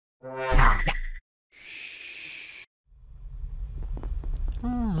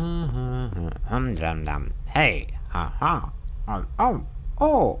Dum dum. Hey, oh, oh,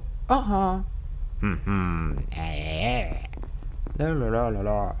 oh, eh. La la la la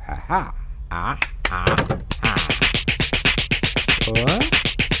la. Ha ha. Ah, ah, ah.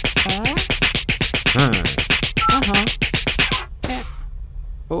 Eh.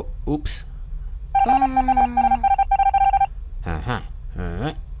 Oh, oops. Eh. Ha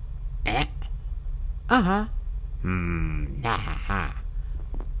ha ha.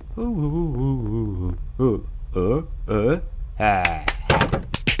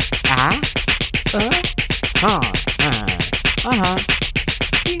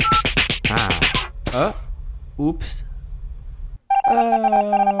 Oops.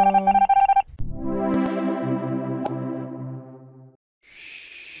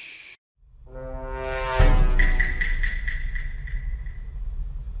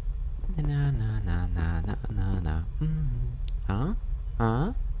 Na na na na na na na. Huh?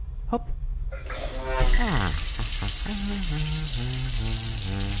 Huh? Hop.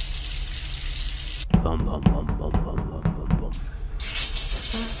 Bum bum bum bum bum bum bum bum.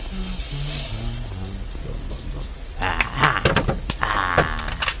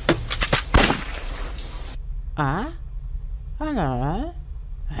 Hello.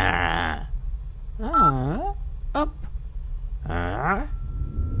 Up.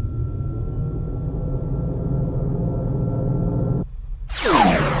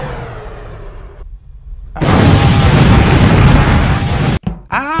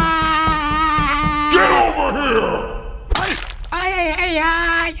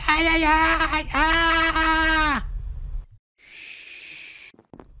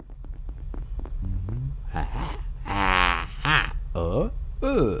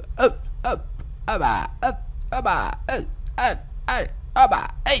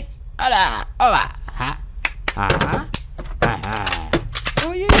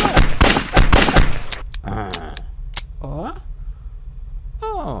 Oh yeah.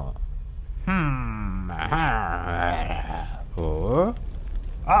 Oh.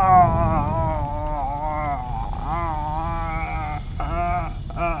 Oh.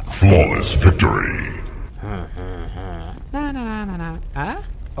 Flawless victory. Na na na na na.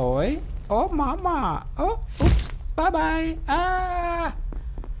 Oi. Oh mama. Oh. Oops. Bye bye.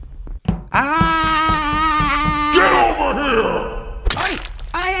 Get over here!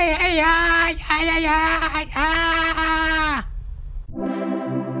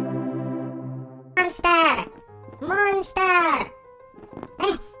 Monster! Monster!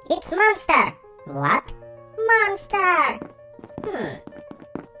 Hey, it's monster! What? Monster!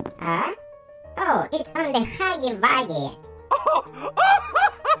 Oh, it's only Huggy Wuggy.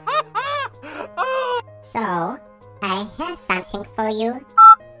 So, I have something for you.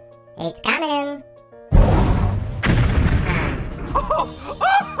 It's coming.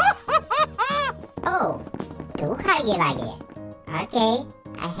 Oh, too Huggy Wuggy. Okay,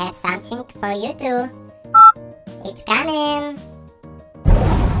 I have something for you too. It's coming.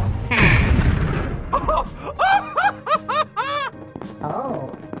 Oh,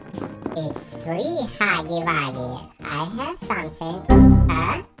 it's 3 Huggy Wuggy. I have something.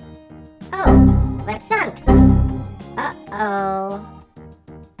 Oh, what's wrong? Uh-oh.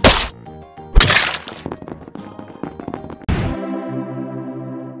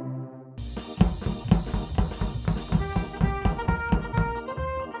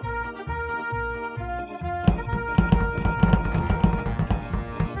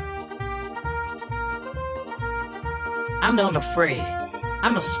 I'm not afraid.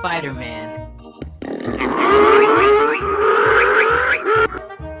 I'm a Spider-Man.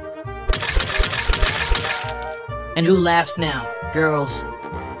 And who laughs now, girls?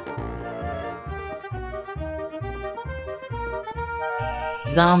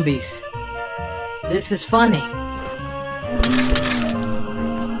 Zombies. This is funny.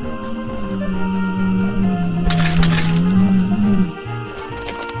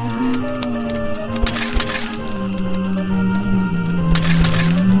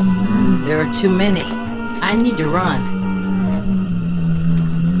 There are too many. I need to run.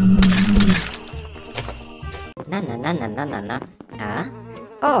 Na na na na na na na.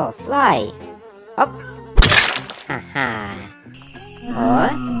 Oh, fly. Up. Haha.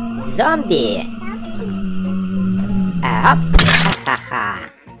 Oh, zombie. Up. Haha.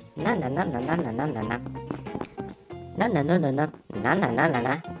 Na na na na na na na na na. Na na na na na na na na na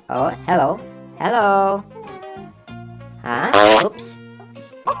na. Oh, hello. Hello. Oops.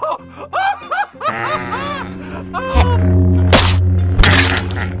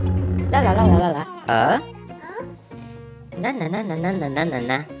 La la la la la la. Na na na na na na na na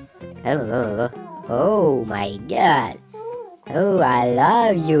na. Oh, oh my God. Oh, I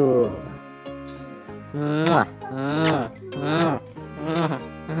love you. Mwah, mwah, mwah, mwah,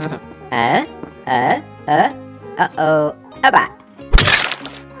 mwah. Uh-oh. Abba.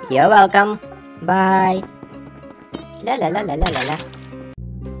 You're welcome. Bye. La la la la la la la.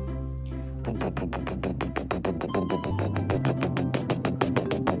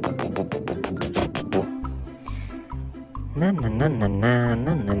 Na na na na na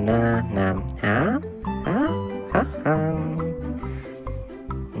na na na na. Ha? Ha? Ha? Ha?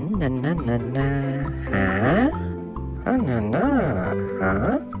 Na na na na. Ha? Ha na na.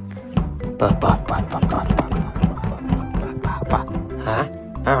 Ha? Ba ba ba ba ba ba ba ba ba. Ha?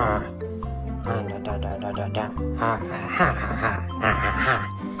 Ha? Ha da da da da da da. Ha ha ha ha ha ha ha.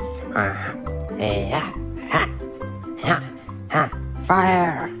 Ha. Ha. Ha. Ha. Ha.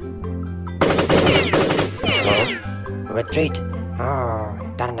 Fire. Retreat. Oh,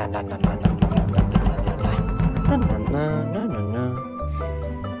 da na na na na na na na na na na na na na na. Na na na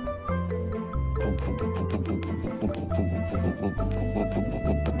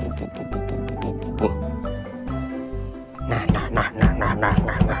na na na na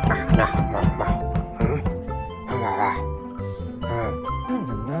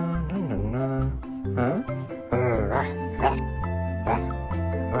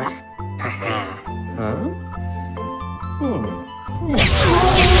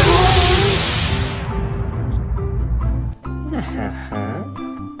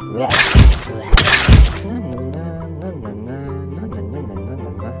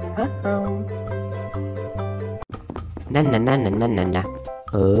na na na. Na na na na na na na.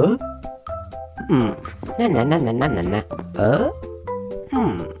 Na na na na na na na.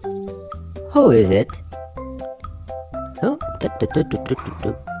 Who is it? Oh,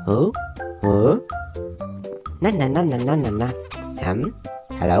 oh. Na na na na na na na.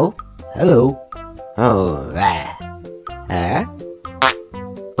 Hello? Hello? Oh,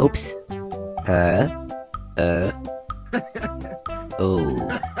 oops. Oh.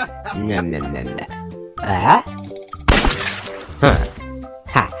 Nom nom nom nom. Huh? Ha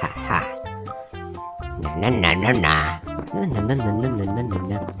ha ha. Na na na na. Na na na na na na na na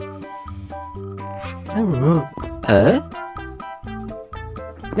na.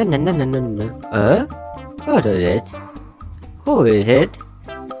 Na na na na na na. What is it? Who is it?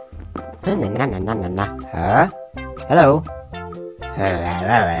 Na na na na na na na. Huh? Hello?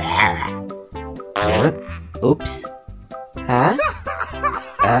 Oops. Huh?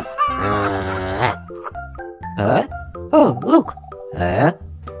 Oh, look.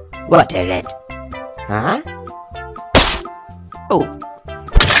 What is it? Huh? Oh.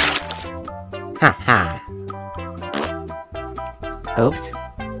 Ha ha. Oops.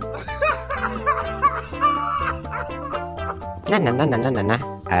 Na na na na na na na.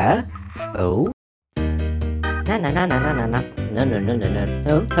 Oh. Na na na na na na na. No no no no no.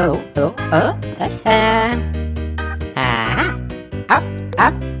 Oh oh oh. Up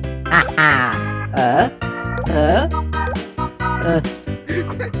up. Ha ha.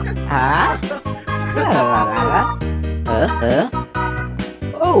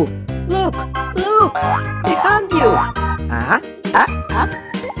 Oh, look, look, behind you. Up.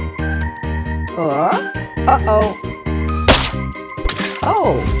 Oh, uh-oh.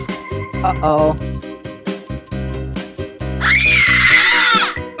 Oh, uh-oh.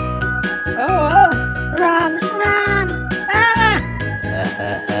 Oh, run, run.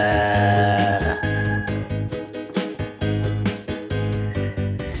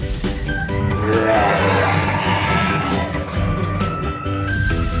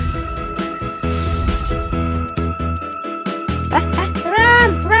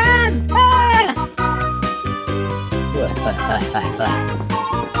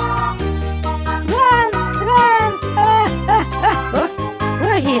 Run!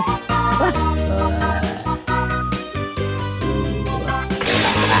 Where are you?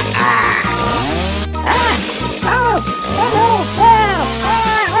 Oh! Hello! Help!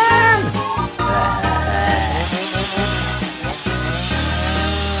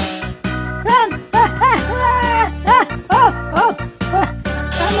 Run! Run! Oh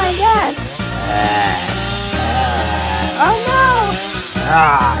my God! Oh no!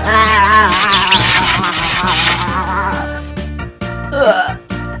 Huh?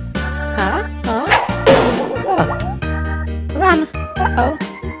 Oh. Run! Uh-oh.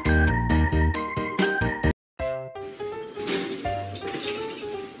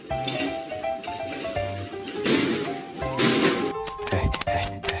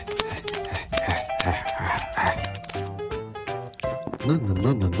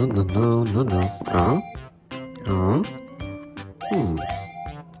 No.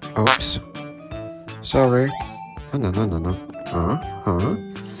 Oops. Sorry. Oh, no, no, no, no.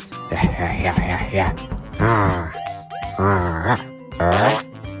 Yeah.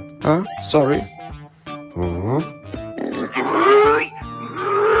 Sorry. Oh,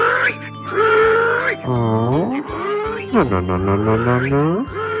 no, no, no, no, no, no, no.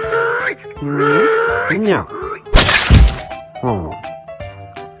 No. Oh.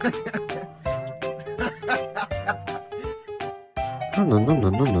 No, no, no, no,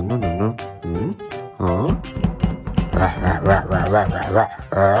 no, no, no, no, no.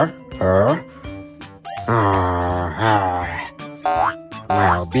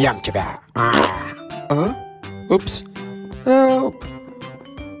 Well, beyond тебя. Oops. Help.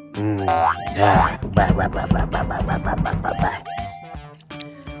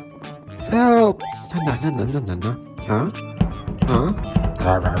 Help. No.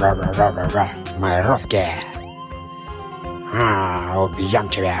 Мои русские. Убьем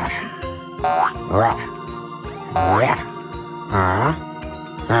тебя.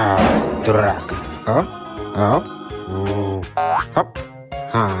 Дурак. Хоп.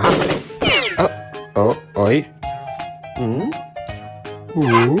 Ой.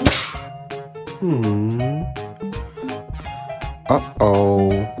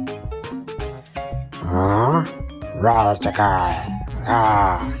 Раз такая.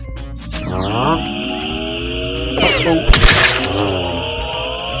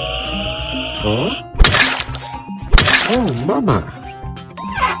 Oh, Mama.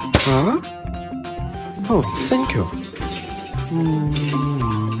 Oh, thank you.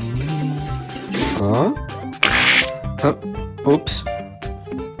 Oops.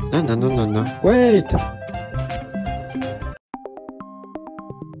 No. Wait.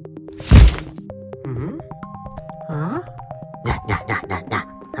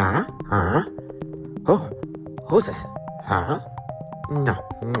 Oh, who's this? No.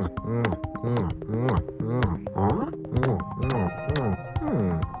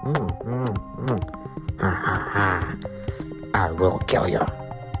 I will kill you.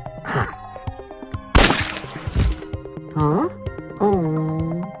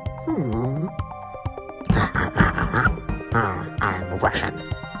 I'm Russian.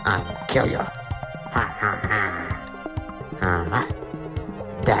 I'll kill you.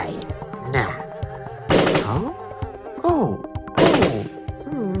 Die now.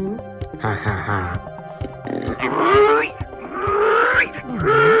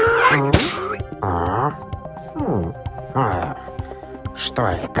 Что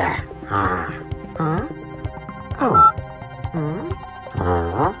это?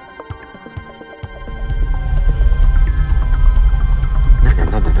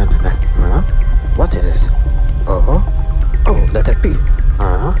 No. What is this? Oh, letter P.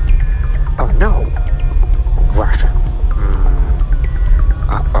 Oh no. Russian.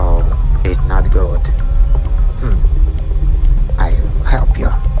 It's not good. I will help you.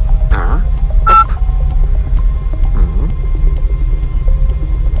 Up.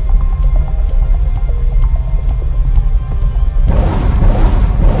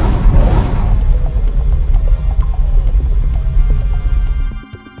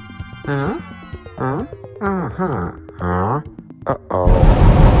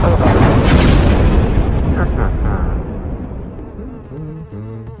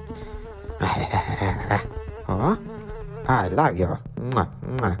 I love you.